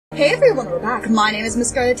Hey everyone, we're back. My name is Miss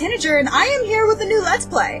Scarlet Tanager, and I am here with a new Let's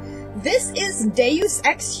Play. This is Deus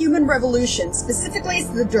Ex Human Revolution. Specifically,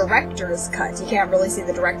 it's the Director's Cut. You can't really see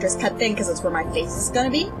the Director's Cut thing because it's where my face is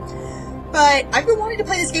gonna be. But I've been wanting to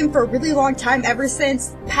play this game for a really long time, ever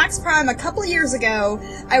since PAX Prime a couple of years ago.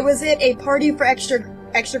 I was at a party for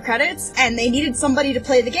extra credits, and they needed somebody to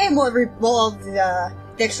play the game while the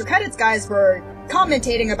extra credits guys were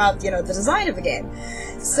commentating about, the design of the game.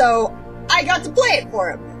 So I got to play it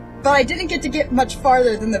for him. But I didn't get much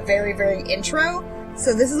farther than the very, very intro.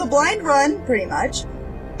 So this is a blind run, pretty much.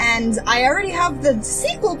 And I already have the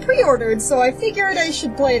sequel pre-ordered, so I figured I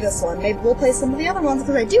should play this one. Maybe we'll play some of the other ones,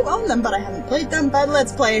 because I do own them, but I haven't played them. But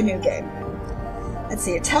let's play a new game. Let's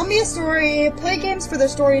see. Tell me a story. Play games for their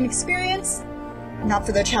story and experience, not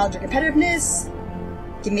for their challenge or competitiveness.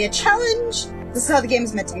 Give me a challenge. This is how the game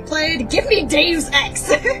is meant to be played. Give me Deus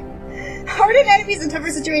Ex! Hardened enemies and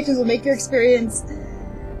tougher situations will make your experience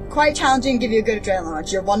quite challenging and give you a good adrenaline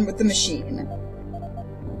rush. You're one with the machine.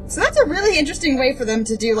 So that's a really interesting way for them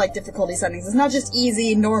to do, difficulty settings. It's not just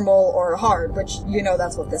easy, normal, or hard, which,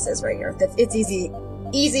 that's what this is right here. It's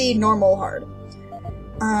easy, normal, hard.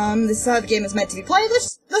 This is how the game is meant to be played.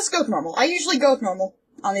 Let's go with normal. I usually go with normal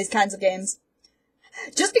on these kinds of games.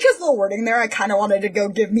 Just because of the wording there, I kind of wanted to go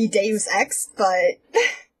give me Deus Ex, but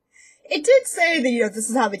it did say that, this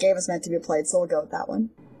is how the game is meant to be played, so we'll go with that one.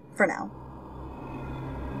 For now.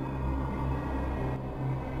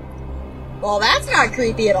 Well, that's not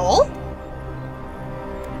creepy at all.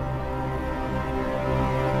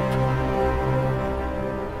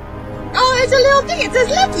 Oh, it's a little thing. It says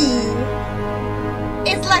Lucky.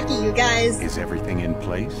 It's Lucky, you guys. Is everything in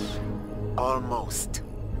place? Almost.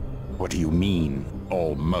 What do you mean,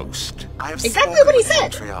 almost? I have exactly what he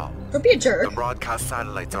said. Montreal. Don't be a jerk. The broadcast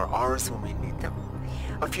satellites are ours when we need them.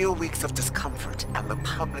 A few weeks of discomfort, and the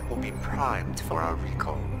public will be primed for our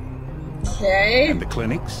recall. Okay. And the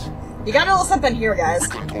clinics? You got a little something here, guys. We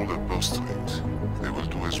control their postulates. They will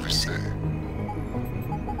do as we say.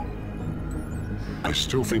 I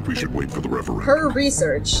still think we should wait for the referendum. Her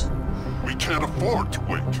research. We can't afford to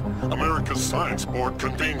wait. America's Science Board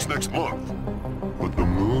convenes next month. But the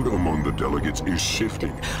mood among the delegates is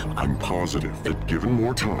shifting. I'm positive that given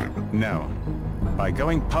more time... No. By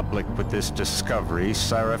going public with this discovery,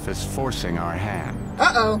 Seraph is forcing our hand.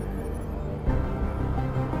 Uh-oh.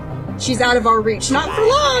 She's out of our reach. Not for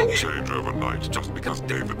long! It won't change overnight just because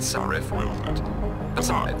David Sarif wills it.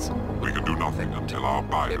 Besides, we can do nothing until our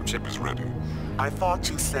biochip is ready. I thought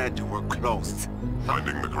you said you were close.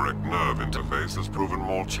 Finding the correct nerve interface has proven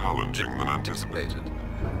more challenging than anticipated.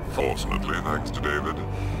 Fortunately, thanks to David,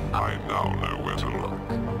 I now know where to look.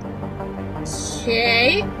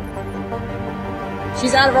 Okay.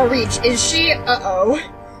 She's out of our reach. Is she? Uh-oh.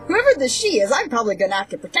 Whoever the she is, I'm probably gonna have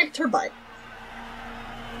to protect her butt.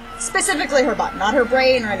 Specifically her butt, not her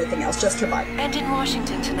brain or anything else, just her butt. And in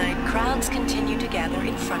Washington tonight, crowds continue to gather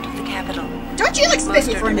in front of the Capitol. Don't you look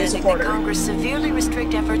spiffy for a new supporter? That Congress severely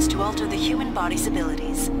restrict efforts to alter the human body's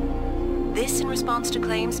abilities. This in response to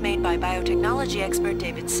claims made by biotechnology expert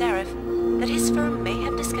David Sarif that his firm may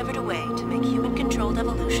have discovered a way to make human-controlled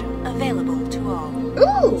evolution available to all.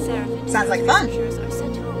 Ooh! Sounds like fun. Researchers are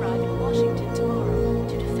set to arrive in Washington tomorrow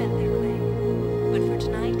to defend their claim. But for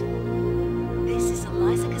tonight, this is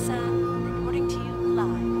Eliza Kassan reporting to you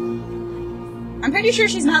live. I'm pretty sure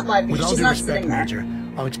she's not live because she's not sitting there. Major,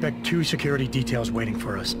 I'll expect 2 security details waiting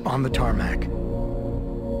for us on the tarmac.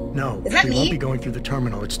 No, is that we me? won't be going through the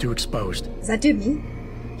terminal. It's too exposed. Is that dude me?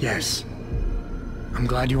 Yes. I'm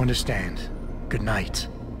glad you understand. Good night,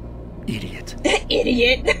 idiot.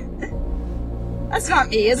 Idiot. That's not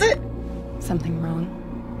me, is it? Something wrong?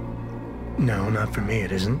 No, not for me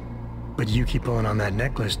it isn't. But you keep pulling on that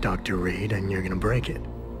necklace, Dr. Reed, and you're gonna break it.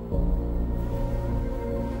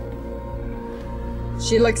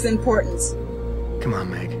 She looks important. Come on,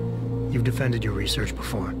 Meg. You've defended your research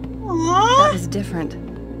before. Aww. That was different.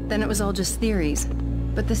 Then it was all just theories.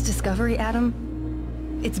 But this discovery, Adam,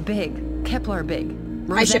 it's big. Kepler big.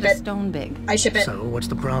 I ship it. Stone big. I ship it. So, what's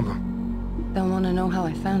the problem? They'll want to know how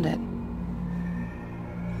I found it.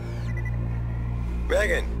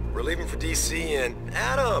 Megan, we're leaving for DC and...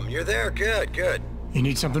 Adam, you're there. Good, good. You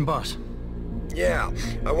need something, boss? Yeah,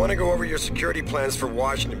 I want to go over your security plans for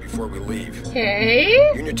Washington before we leave. Okay.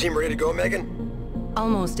 You and your team ready to go, Megan?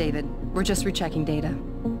 Almost, David. We're just rechecking data.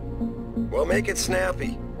 Well, make it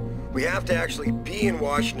snappy. We have to actually be in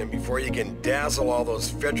Washington before you can dazzle all those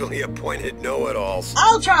federally appointed know-it-alls.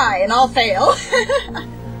 I'll try and I'll fail.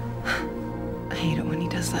 I hate it when he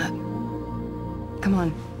does that. Come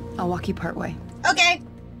on, I'll walk you part way. Okay.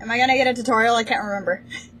 Am I gonna get a tutorial? I can't remember.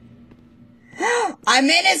 I'm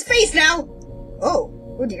in his face now! Oh.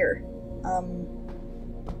 Oh dear.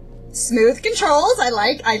 Smooth controls, I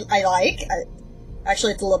like.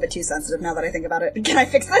 Actually, it's a little bit too sensitive now that I think about it. Can I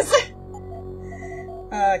fix this?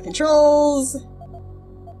 Controls.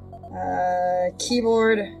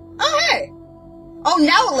 Keyboard. Oh, hey! Oh,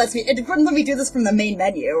 now it lets me. It wouldn't let me do this from the main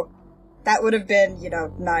menu. That would have been, you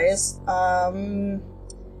know, nice. Then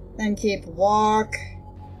keep walk.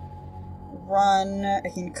 Run. I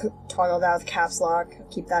can toggle that with caps lock.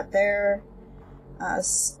 Keep that there.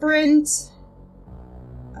 Sprint.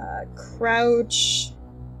 Crouch.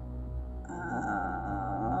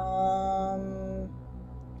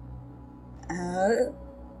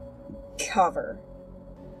 Cover.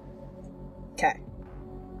 Okay.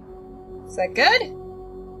 Is that good?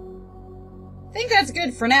 I think that's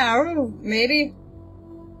good for now, maybe.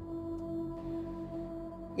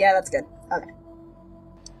 Yeah, that's good. Okay.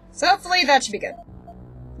 So hopefully that should be good.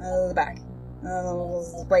 The back.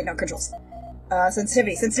 Wait, no, controls.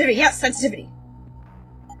 Sensitivity, sensitivity, yes, sensitivity.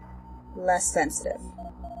 Less sensitive.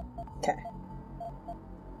 Okay.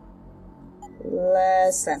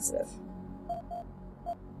 Less sensitive.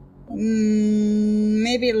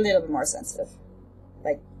 Maybe a little bit more sensitive.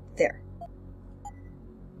 Like, there.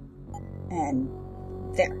 And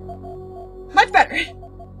there. Much better!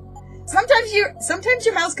 Sometimes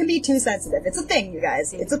your mouse can be too sensitive. It's a thing, you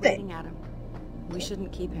guys. It's a thing. Adam. We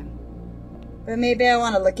shouldn't keep him. But maybe I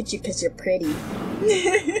want to look at you because you're pretty.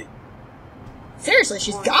 Seriously,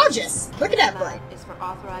 she's gorgeous! Look at that boy! Is for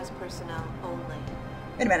authorized personnel only.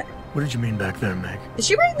 Wait a minute. What did you mean back there, Meg? Is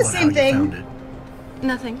she wearing the About same how thing? you found it?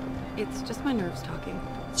 Nothing. It's just my nerves talking.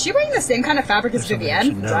 Is she wearing the same kind of fabric as There's something I Vivienne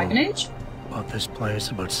should from know. Dragon Age? About this place,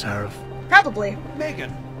 about Sarif. Probably. Megan,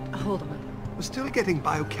 Hold on. we're still getting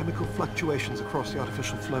biochemical fluctuations across the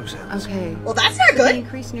artificial flow cells. Okay. Well, that's not The good!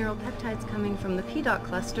 increased neural peptides coming from the PDOT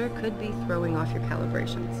cluster could be throwing off your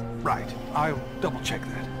calibrations. Right. I'll double check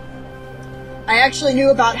that. I actually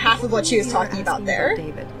knew about half of what she was You were talking about asking there.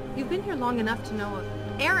 David, you've been here long enough to know of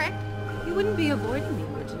Eric. You wouldn't be avoiding me,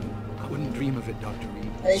 would you? I wouldn't dream of it, Dr. Reed.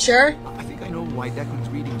 Are you sure? I think I know why Declan's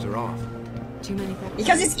readings are off. Too many peptides?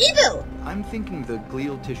 Because it's evil! I'm thinking the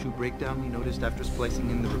glial tissue breakdown we noticed after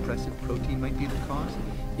splicing in the repressive protein might be the cause.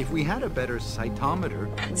 If we had a better cytometer...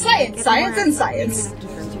 Science, science, and science.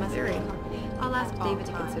 I'll ask David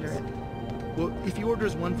to consider it. Well, if he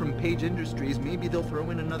orders one from Page Industries, maybe they'll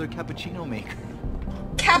throw in another cappuccino maker.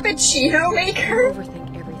 Cappuccino maker? You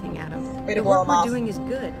overthink everything, Adam. Way to The blow work him we're off. doing is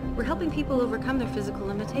good. We're helping people overcome their physical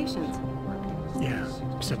limitations. Yeah,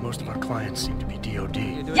 except most of our clients seem to be DOD.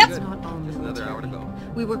 Yep. It's not all Just another hour to military.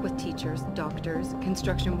 go. We work with teachers, doctors,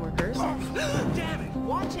 construction workers. Damn it!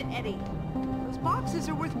 Watch it, Eddie. Those boxes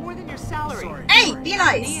are worth more than your salary. Sorry. Hey, be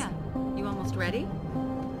nice! Mia, you almost ready?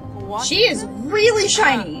 She is really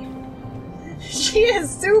shiny. She is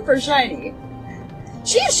super shiny.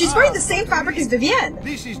 She is, she's wearing the same fabric as Vivienne.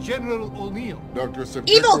 This is General O'Neill. Dr. Sepulcro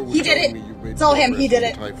Evil! was He did telling it! me you've made It's all him, he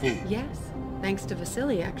progress did with the Typhoon. Yes, thanks to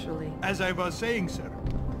Vasily, actually. As I was saying, sir,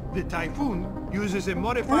 the Typhoon uses a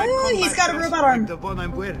modified Oh, he's combat got a vest robot arm. like the one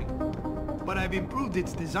I'm wearing. But I've improved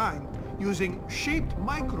its design using shaped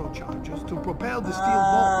microcharges to propel the steel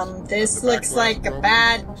balls. This looks like a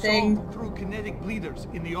bad thing. Sold through kinetic bleeders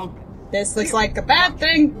in the augment. This looks like a bad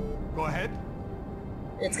thing. Go ahead.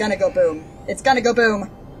 It's gonna go boom. It's gonna go boom.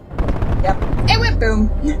 Yep. It went boom.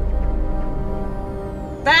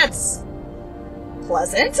 That's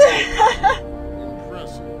pleasant.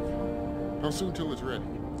 Impressive. How soon till it's ready?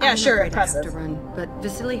 Yeah, I'm sure, afraid I have to impressive. run, but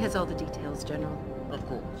Vasily has all the details, General. Of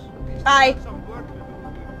course. Bye. Some work to do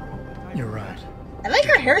with the Typhoon. You're right. I like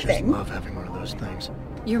her hair Just thing. love having one of those things.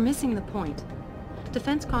 You're missing the point.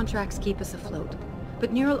 Defense contracts keep us afloat,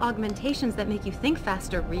 but neural augmentations that make you think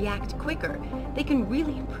faster, react quicker, they can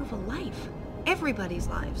really improve a life. Everybody's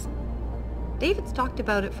lives. David's talked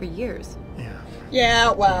about it for years. Yeah.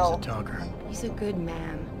 Yeah, well. He's a talker. He's a good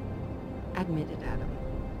man. Admit it, Adam.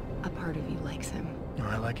 A part of you likes him. No,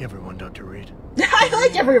 I like everyone, Dr. Reed. I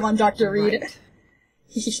like everyone, Dr. Reed. Right.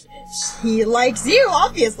 He likes you,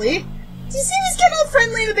 obviously. Did you see he was getting all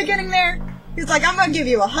friendly in the beginning there? He's like, I'm gonna give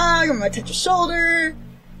you a hug, I'm gonna touch your shoulder.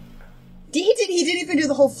 He didn't even do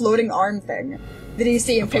the whole floating arm thing that you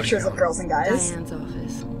see in pictures of girls and guys. Diane's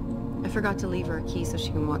office. I forgot to leave her a key so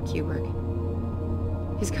she can walk Kubrick.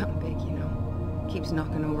 He's gotten big, you know. Keeps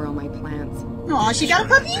knocking over all my plants. Aw, she got a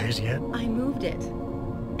puppy? Days yet? I moved it.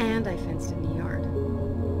 And I fenced in the yard.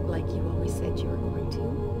 Like you always said you were going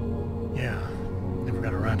to. Yeah. Never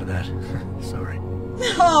got around to that. Sorry.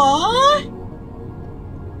 Aww.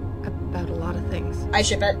 About a lot of things. I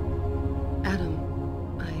ship it. Adam,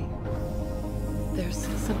 there's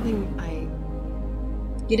something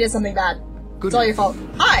You did something bad. Good It's all your fault.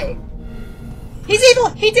 Hi! He's evil!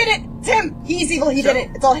 He did it! It's him! He's evil, he did it!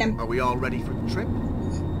 It's all him. Are we all ready for the trip?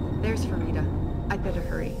 There's Farida. I'd better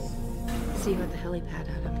hurry. See you at the helipad,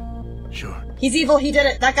 Adam. Sure. He's evil, he did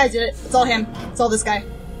it! That guy did it. It's all him. It's all this guy.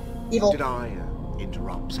 Evil. Did I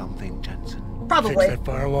interrupt something, Jensen? Probably. Fix that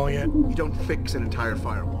firewall yet? You don't fix an entire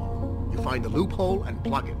firewall. You find the loophole and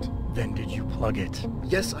plug it. Then did you plug it?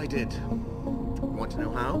 Yes, I did. Want to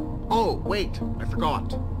know how? Oh, wait, I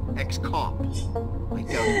forgot. Ex-cop. I doubt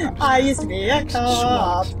you understand. I used to be a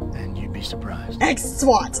cop. SWAT. And you'd be surprised.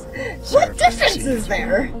 Ex-SWAT. What difference is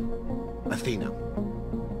there? Athena.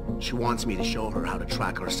 She wants me to show her how to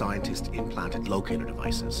track our scientist-implanted locator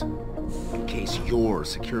devices. In case your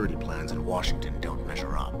security plans in Washington don't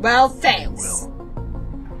measure up. Well, thanks.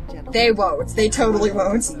 They won't. They totally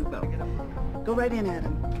won't. Go right in,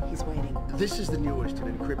 Adam. He's waiting. This is the newest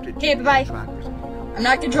and encrypted Okay, bye-bye. trackers. I'm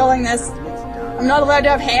not controlling this. I'm not allowed to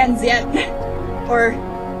have hands yet. Or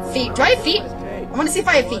feet. Do I have feet? I want to see if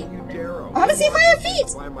I have feet. I want to see if I have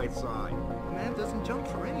feet! By my side. Man doesn't jump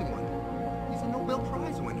for anyone. He's a Nobel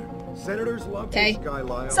Prize winner. Senators love Okay. this guy,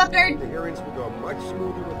 Lyle. Sup, nerd? The hearings will go much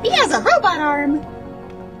smoother with He has a robot arm!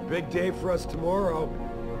 Big day for us tomorrow.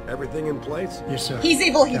 Everything in place? Yes, sir. He's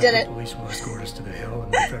evil, he did it. The police will escort us to the hill,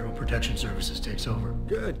 and the Federal Protection Services takes over.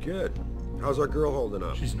 Good, good. How's our girl holding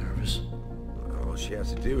up? She's nervous. All she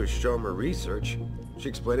has to do is show him her research. She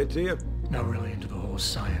explain it to you? Not really into the whole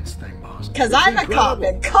science thing, boss. Because I'm a cop,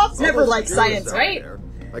 and cops never like science, right?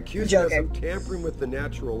 Accusing us of tampering with the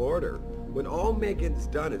natural order, when all Megan's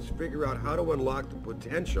done is figure out how to unlock the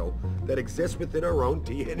potential that exists within our own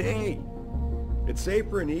DNA. It's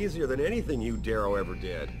safer and easier than anything you, Darrow, ever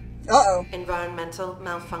did. Uh-oh. Environmental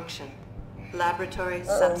malfunction. Laboratory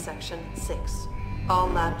subsection 6. All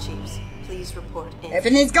lab chiefs, please report in.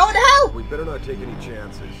 Everything's going to hell! We better not take any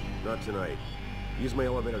chances. Not tonight. Use my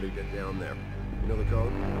elevator to get down there. You know the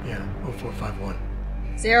code? Yeah, 0451.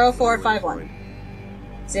 0451.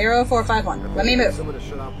 0451. Let me move.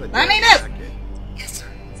 Let me move! Yes,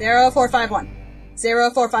 sir. 0451.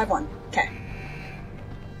 0451. Okay.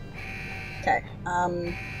 Okay, how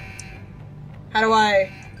do I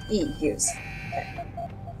use? Okay.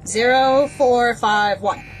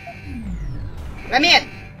 0451. Let me in!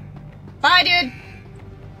 Bye, dude!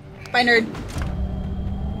 Bye, nerd.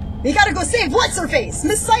 We gotta go save what's-her-face,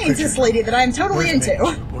 Miss Scientist Lady that I'm totally into.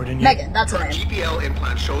 Megan, that's her Her name. GPL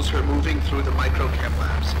implant shows her moving through the microchem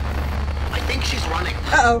labs. I think she's running.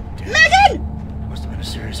 Uh-oh. Megan! Must have been a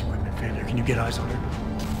serious equipment failure. Can you get eyes on her?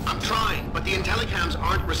 I'm trying, but the intellicams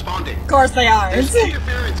aren't responding. Of course they are. There's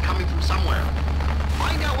interference coming from somewhere.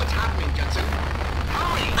 Find out what's happening, Jensen.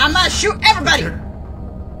 Hurry! I'm gonna shoot everybody!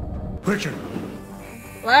 Richard!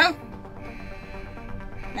 Hello?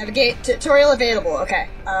 Navigate tutorial available. Okay.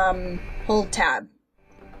 Hold tab.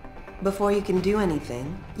 Before you can do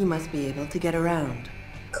anything, you must be able to get around.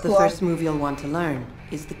 Cool. The first move you'll want to learn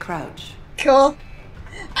is the crouch. Cool.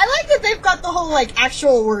 I like that they've got the whole, like,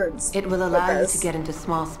 actual words. It will allow you to get into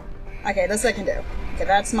small... Okay, this I can do. Okay,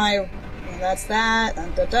 that's my... That's that.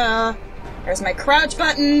 Da-da-da. There's my crouch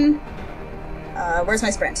button. Where's my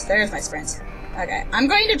sprint? There's my sprint. Okay, I'm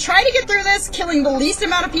going to try to get through this, killing the least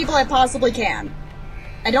amount of people I possibly can.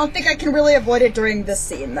 I don't think I can really avoid it during this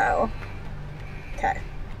scene, though. Okay.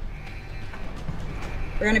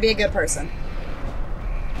 We're gonna be a good person.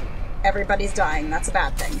 Everybody's dying, that's a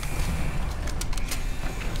bad thing.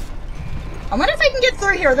 I wonder if I can get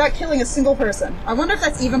through here without killing a single person. I wonder if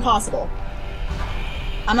that's even possible.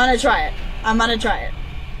 I'm gonna try it. I'm gonna try it.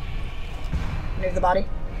 Move the body.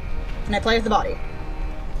 Can I play with the body?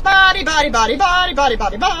 Body, body, body, body, body,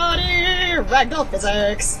 body, body! Ragdoll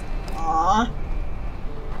physics! Aww.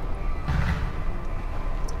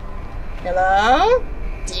 Hello?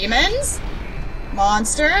 Demons?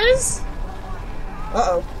 Monsters?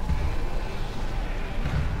 Uh-oh.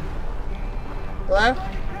 Hello?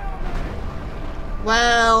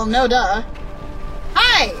 Well, no duh.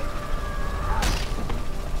 Hi!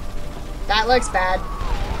 That looks bad.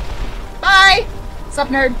 Bye! Sup,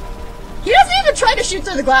 nerd? He doesn't even try to shoot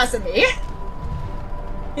through the glass at me.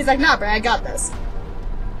 He's like, nah, Brad, I got this.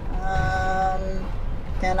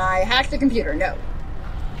 Can I hack the computer? No.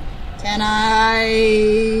 Can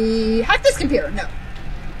I hack this computer? No.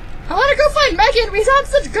 I want to go find Megan. We've had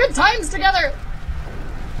such good times together.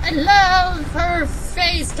 I love her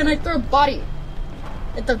face. Can I throw a body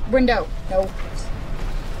at the window? No.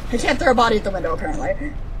 I can't throw a body at the window,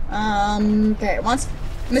 apparently. Okay, once...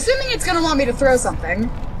 I'm assuming it's gonna want me to throw something.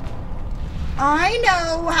 I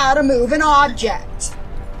know how to move an object.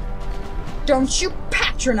 Don't you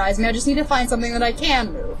patronize me, I just need to find something that I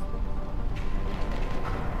can move.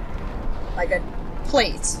 Like a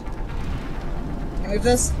plate. Can I move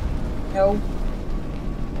this? No.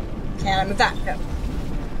 Can I move that? No.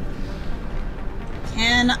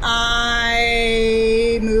 Can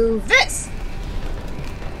I move this?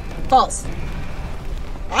 False.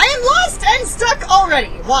 I am lost and stuck already.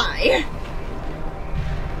 Why?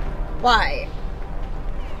 Why?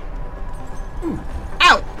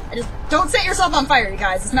 Ow! Don't set yourself on fire, you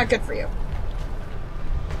guys. It's not good for you.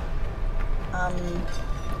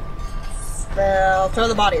 Well, throw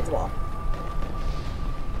the body at the wall.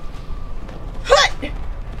 Hut!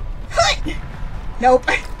 Hut! Nope.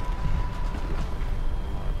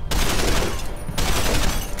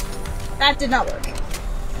 That did not work.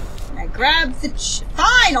 I grab the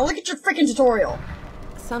fine! I'll look at your freaking tutorial.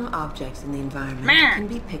 Some objects in the environment can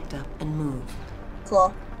be picked up and moved.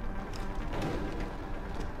 Cool.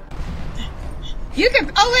 You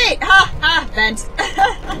can- oh wait! Ha! Ha! Vent.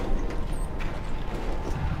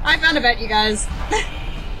 I found a vent, you guys.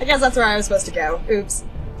 I guess that's where I was supposed to go. Oops.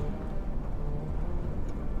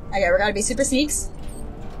 Okay, we're gotta be super sneaks.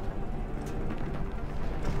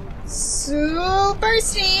 Super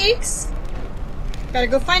sneaks! Gotta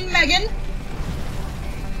go find Megan.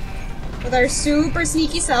 With our super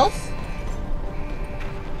sneaky self.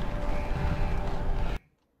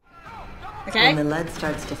 Okay. When the lead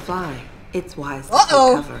starts to fly, it's wise to take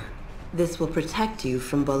cover. This will protect you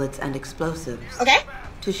from bullets and explosives. Okay.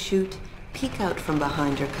 To shoot, peek out from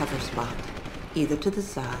behind your cover spot, either to the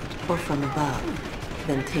side or from above.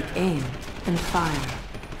 Then take aim and fire.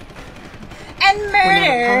 And murder!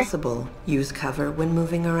 Whenever possible, use cover when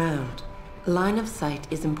moving around. Line of sight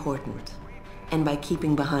is important, and by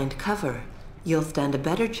keeping behind cover, you'll stand a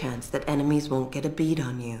better chance that enemies won't get a bead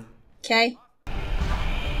on you. Okay.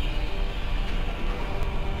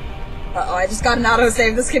 Uh-oh, I just got an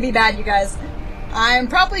autosave. This could be bad, you guys. I'm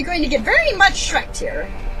probably going to get very much Shrek'd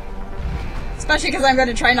here. Especially because I'm going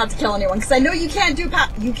to try not to kill anyone, because I know you can do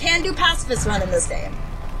pacifist run in this game.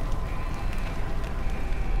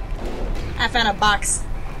 I found a box.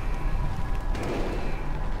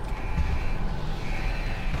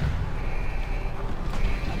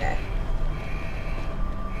 Okay.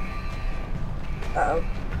 Uh-oh.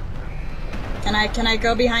 Can I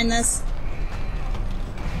go behind this?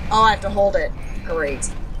 Oh, I have to hold it.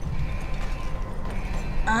 Great.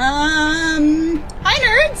 Hi,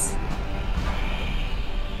 nerds!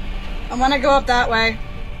 I want to go up that way.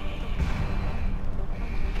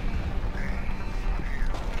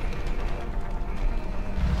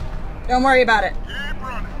 Don't worry about it. Keep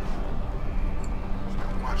running.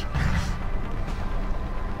 Watch your pace.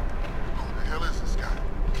 Who the hell is this guy?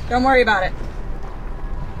 Don't worry about it.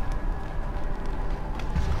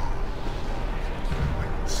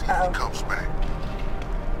 See if he comes back.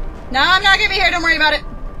 No, I'm not gonna be here. Don't worry about it.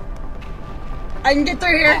 I can get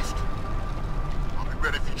through here. Lost. I'll be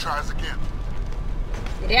ready if he tries again.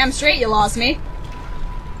 You damn straight you lost me.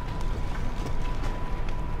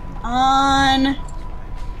 On.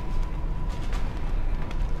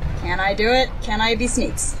 Can I do it? Can I be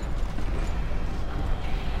sneaks?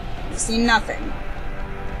 I've seen nothing.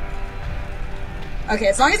 Okay,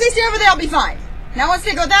 as long as they stay over there, I'll be fine. Now once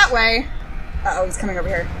they go that way... Uh-oh, he's coming over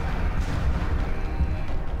here.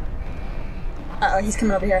 Uh-oh, he's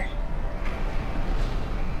coming over here.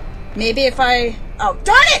 Maybe if I... Oh,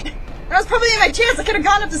 darn it! That was probably my chance. I could have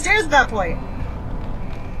gone up the stairs at that point.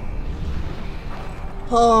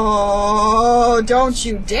 Oh, don't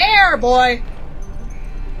you dare, boy!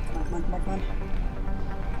 Come on, come on, come on, come on.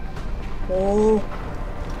 Oh.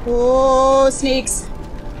 Oh, sneaks.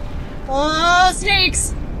 Oh,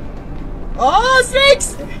 sneaks! Oh,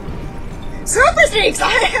 snakes! Super sneaks!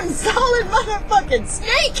 I am solid motherfucking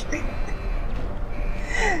snake!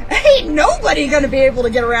 Ain't nobody gonna be able to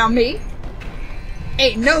get around me.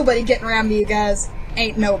 Ain't nobody getting around me, you guys.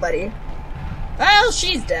 Ain't nobody. Well,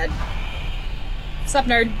 she's dead. What's up,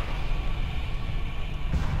 nerd?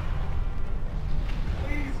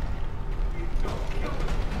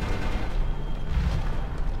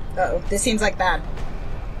 Uh-oh, this seems like bad.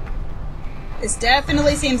 This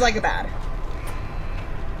definitely seems like a bad.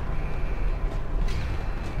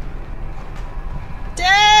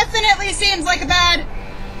 Definitely seems like a bad.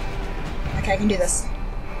 Okay, I can do this.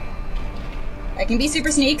 I can be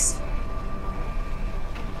super sneaks.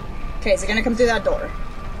 Okay, is it gonna come through that door?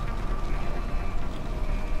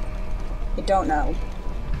 I don't know.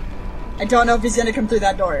 I don't know if he's gonna come through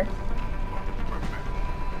that door.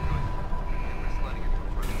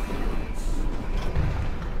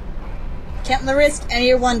 Can't risk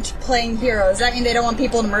anyone playing hero. Does that mean they don't want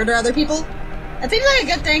people to murder other people? That seems like a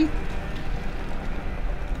good thing.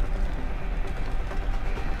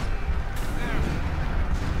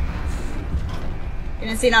 You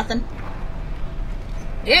didn't see nothing.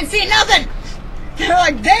 You didn't see nothing! They're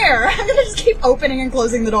like, there! I'm gonna just keep opening and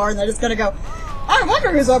closing the door, and they're just gonna go, I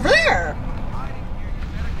wonder who's over there!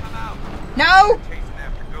 No!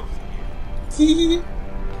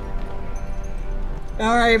 Don't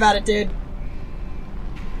worry about it, dude.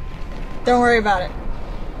 Don't worry about it.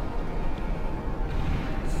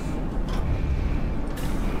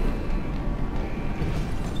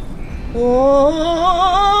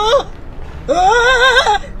 Oh!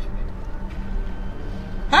 Ah!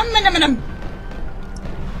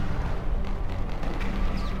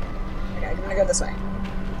 Okay, I'm gonna go this way.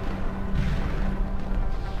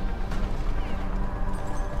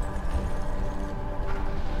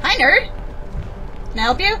 Hi, nerd! Can I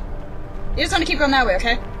help you? You just want to keep going that way,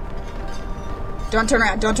 okay? Don't turn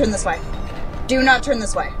around. Don't turn this way. Do not turn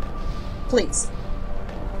this way. Please.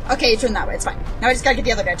 Okay, you turn that way. It's fine. Now I just gotta get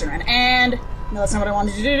the other guy to turn around. And... no, that's not what I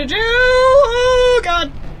wanted to do. Oh,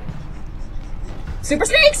 God. Super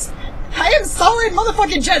Snakes! I am solid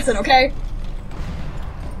motherfucking Jensen, okay?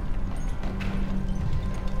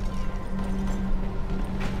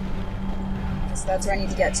 So that's where I need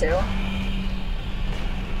to get to.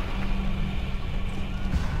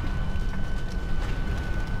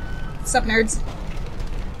 What's up, nerds?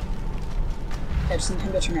 I just need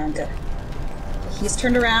him to turn around. Good. He's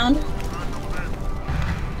turned around.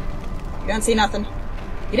 You don't see nothing.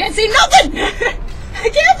 You didn't see nothing! I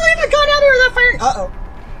can't believe I got out of here without firing. Uh-oh.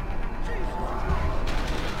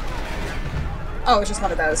 Oh, it's just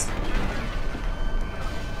one of those.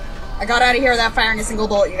 I got out of here without firing a single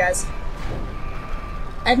bullet, you guys.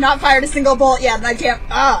 I have not fired a single bullet yet, and I can't.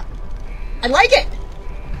 I like it!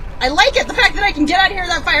 I like it! The fact that I can get out of here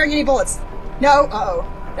without firing any bullets. No, uh-oh.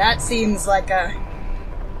 That seems like a...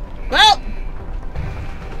 well!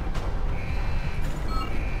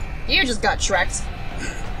 You just got Shrek'd.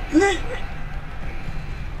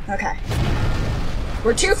 Okay.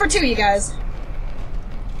 We're 2 for 2, you guys.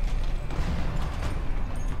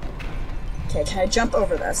 Okay, can I jump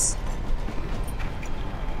over this?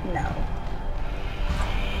 No.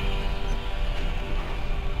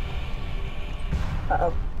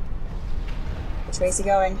 Uh-oh. Which way is he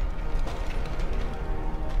going?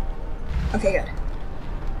 Okay, good.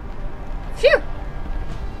 Phew!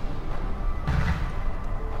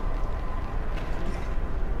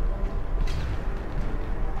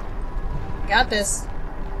 Got this.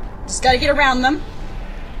 Just gotta get around them.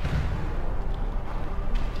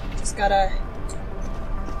 Just gotta...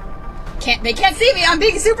 they can't see me! I'm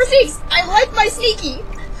being super sneaky! I like my sneaky!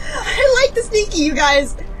 I like the sneaky, you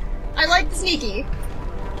guys! I like the sneaky.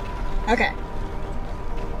 Okay.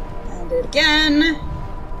 And do it again.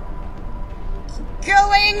 Keep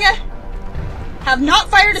going! Have not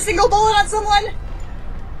fired a single bullet on someone!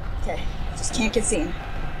 Okay. Just can't get seen.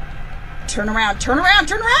 Turn around, turn around,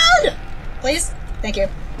 turn around! Please? Thank you.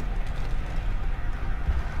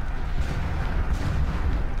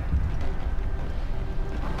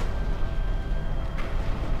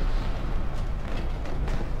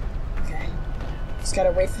 Okay. Just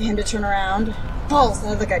gotta wait for him to turn around. Oh, the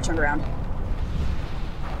other guy turned around.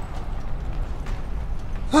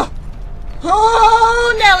 Oh!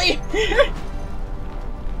 Oh, Nelly!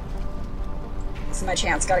 This is my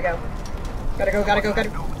chance. Gotta go. Gotta go, gotta go, gotta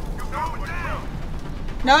go.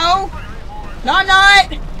 No! No, I'm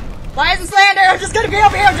not! Lies and slander! I'm just gonna be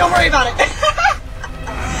over here, don't worry about it!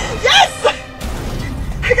 Yes!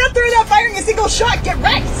 I got through without firing a single shot, get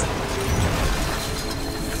wrecked!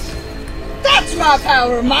 That's my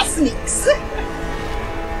power, my sneaks!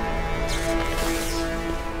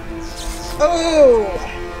 Oh!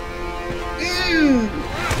 Mmm!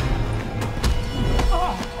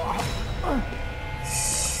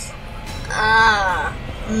 Ah!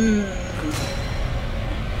 Mmm.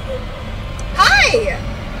 Hi!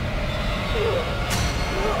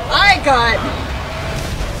 I got...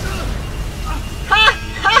 Ha!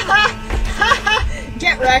 Ha! Ha! Ha! Ha!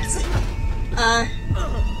 Get wrecked.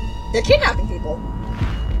 They're kidnapping people.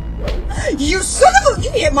 You son of a...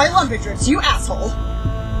 you hit my lumberjacks, you asshole.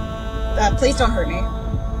 Please don't hurt me.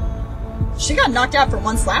 She got knocked out from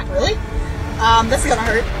one slap, really? This is gonna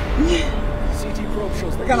hurt.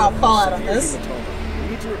 We're gonna fall out on this. We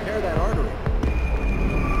need to repair that artery.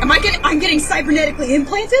 I'm getting cybernetically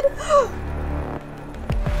implanted?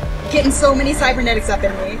 Getting so many cybernetics up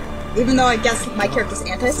in me. Even though I guess my character's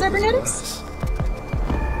anti-cybernetics?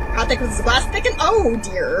 How thick was the glass? Thick and- oh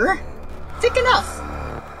dear. Thick enough.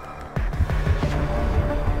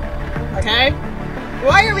 Okay.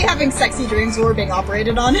 Why are we having sexy dreams while we're being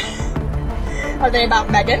operated on? Are they about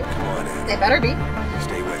Megan? They better be.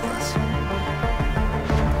 Stay with us.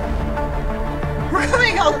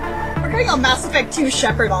 We're going on Mass Effect 2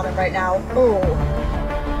 Shepard on him right now. Oh.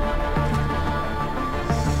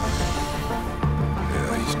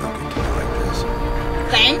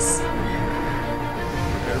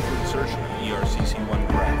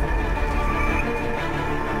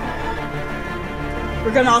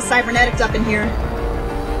 We're going all cybernetics up in here.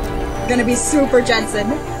 We're gonna be Super Jensen.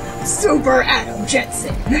 Super Adam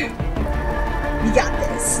Jensen. We got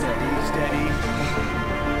this. Steady.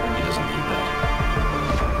 He doesn't need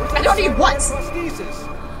that. I don't need what?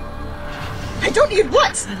 I don't need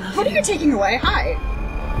what? What are you taking away? Hi.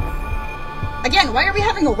 Again, why are we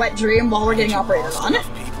having a wet dream while we're getting operated on?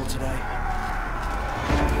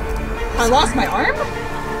 I lost my arm?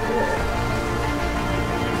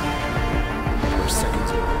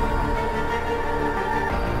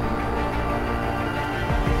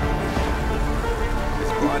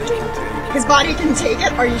 His body can take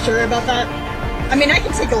it? Are you sure about that? I mean, I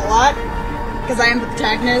can take a lot, because I am the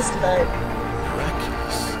protagonist, but...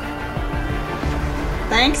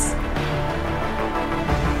 Thanks.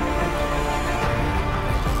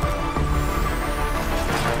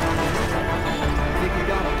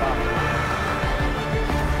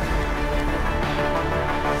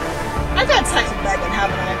 I've had sex with Megan,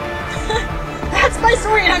 haven't I? That's my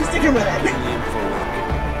story and I'm sticking with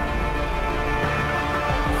it.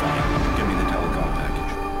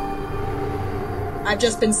 I've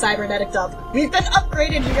just been cybernetic up. We've been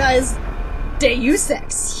upgraded, you guys! Deus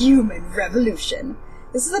Ex Human Revolution.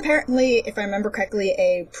 This is apparently, if I remember correctly,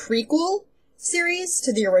 a prequel series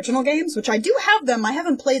to the original games, which I do have them. I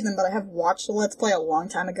haven't played them, but I have watched a Let's Play a long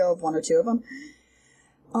time ago of one or two of them.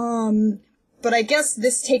 But I guess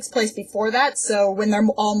this takes place before that, so when they're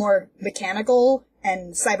all more mechanical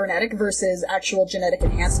and cybernetic versus actual genetic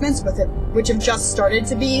enhancements, which have just started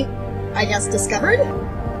to be, I guess, discovered.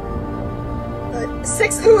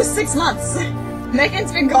 6 months.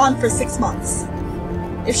 Megan's been gone for 6 months.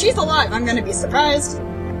 If she's alive, I'm gonna be surprised.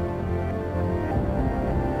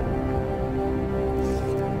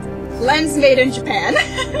 Lens made in Japan.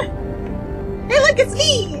 Hey look, it's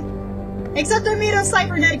me! Except I'm made of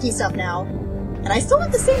cybernetic-y stuff now. And I still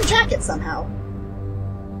have the same jacket somehow.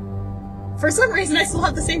 For some reason, I still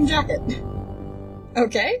have the same jacket.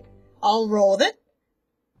 Okay, I'll roll with it.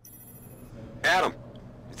 Adam,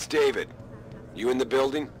 it's David. You in the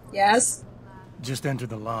building? Yes. Just enter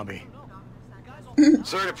the lobby.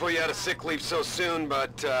 Sorry to put you out of sick leave so soon,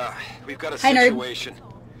 but we've got a Hi, nerd. situation.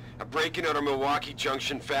 A break-in at our Milwaukee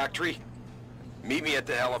Junction factory. Meet me at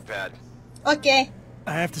the helipad. Okay.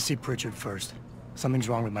 I have to see Pritchard first. Something's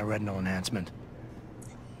wrong with my retinal enhancement.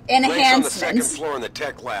 Place on the Enhancements. second floor in the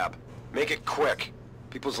tech lab. Make it quick.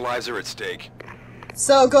 People's lives are at stake.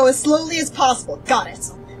 So go as slowly as possible. Got it.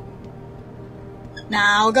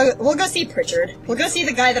 Now, we'll go see Pritchard. We'll go see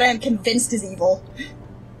the guy that I am convinced is evil.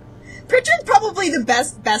 Pritchard's probably the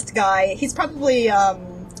best guy. He's probably,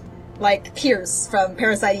 like Pierce from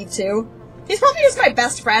Parasite Eve 2. He's probably just my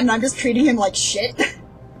best friend and I'm just treating him like shit.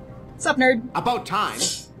 What's up, nerd? About time.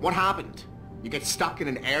 What happened? You get stuck in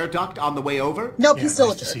an air duct on the way over? Nope, Yeah, he's still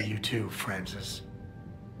nice a to jerk. see you too, Francis.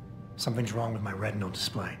 Something's wrong with my retinal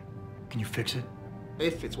display. Can you fix it?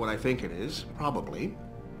 If it's what I think it is, probably.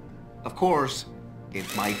 Of course, it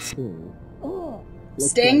might sting.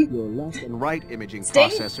 Sting? Your left and right imaging Sting?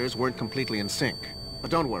 processors weren't completely in sync. But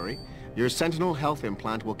don't worry, your Sentinel health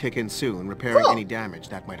implant will kick in soon, repairing Cool. any damage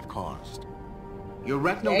that might have caused. Your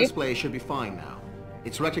retinal Okay. display should be fine now.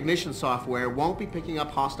 Its recognition software won't be picking up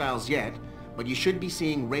hostiles yet, but you should be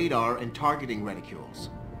seeing radar and targeting reticules.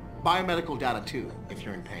 Biomedical data too, if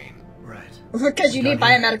you're in pain. Right. Because you need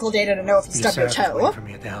biomedical data to know if you stub your toe. Waiting for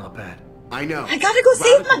me at the helipad. I know. I gotta go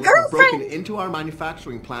save my Radicals have broken girlfriend! into our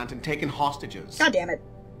manufacturing plant and taken hostages. God damn it.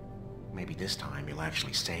 Maybe this time you'll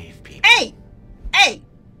actually save people. Hey! Hey!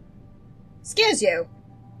 Excuse you.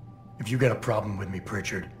 If you got a problem with me,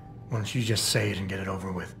 Pritchard, why don't you just say it and get it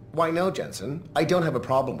over with? Why no, Jensen. I don't have a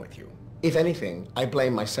problem with you. If anything, I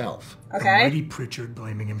blame myself. Okay. Almighty Pritchard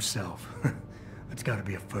blaming himself. That's gotta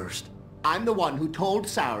be a first. I'm the one who told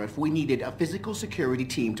Sarif we needed a physical security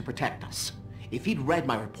team to protect us. If he'd read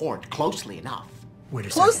my report closely enough. Wait a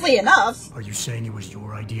second. Closely enough? Are you saying it was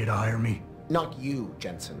your idea to hire me? Not you,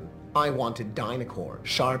 Jensen. I wanted Dynacore,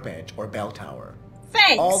 Sharp Edge, or Bell Tower.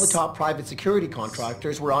 Thanks! All the top private security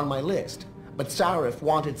contractors were on my list, but Sarif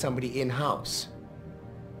wanted somebody in-house.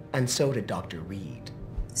 And so did Dr. Reed.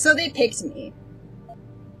 So they picked me.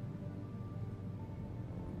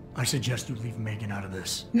 I suggest you leave Megan out of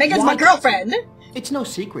this. Megan's my girlfriend! It's no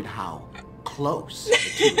secret how close the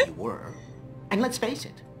two of you were. And let's face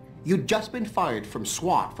it, you'd just been fired from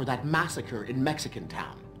SWAT for that massacre in Mexican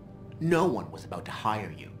town. No one was about to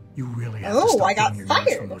hire you. You really have Oh, to stop I got getting your news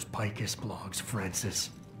fired. from those Picus blogs, Francis.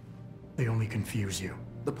 They only confuse you.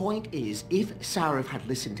 The point is, if Sarif had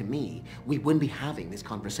listened to me, we wouldn't be having this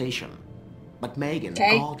conversation. But Megan,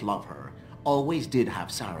 Okay. God love her, always did have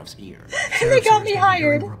Sarif's ear. They got me Sarah's gonna be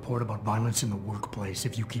hired. doing a report about violence in the workplace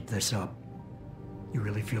if you keep this up. You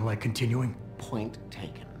really feel like continuing? Point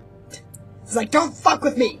taken. It's like, don't fuck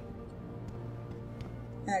with me!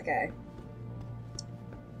 Okay.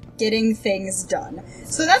 Getting things done.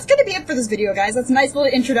 So that's gonna be it for this video, guys. That's a nice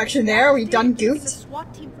little introduction there. Are we done goofed? The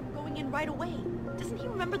SWAT team from going in right away. Doesn't he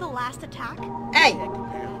remember the last attack? Hey!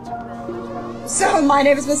 So, my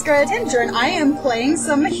name is Miss Scarlet Tanager, and I am playing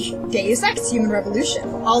some Deus Ex Human Revolution.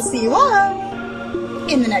 I'll see you all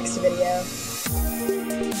in the next video.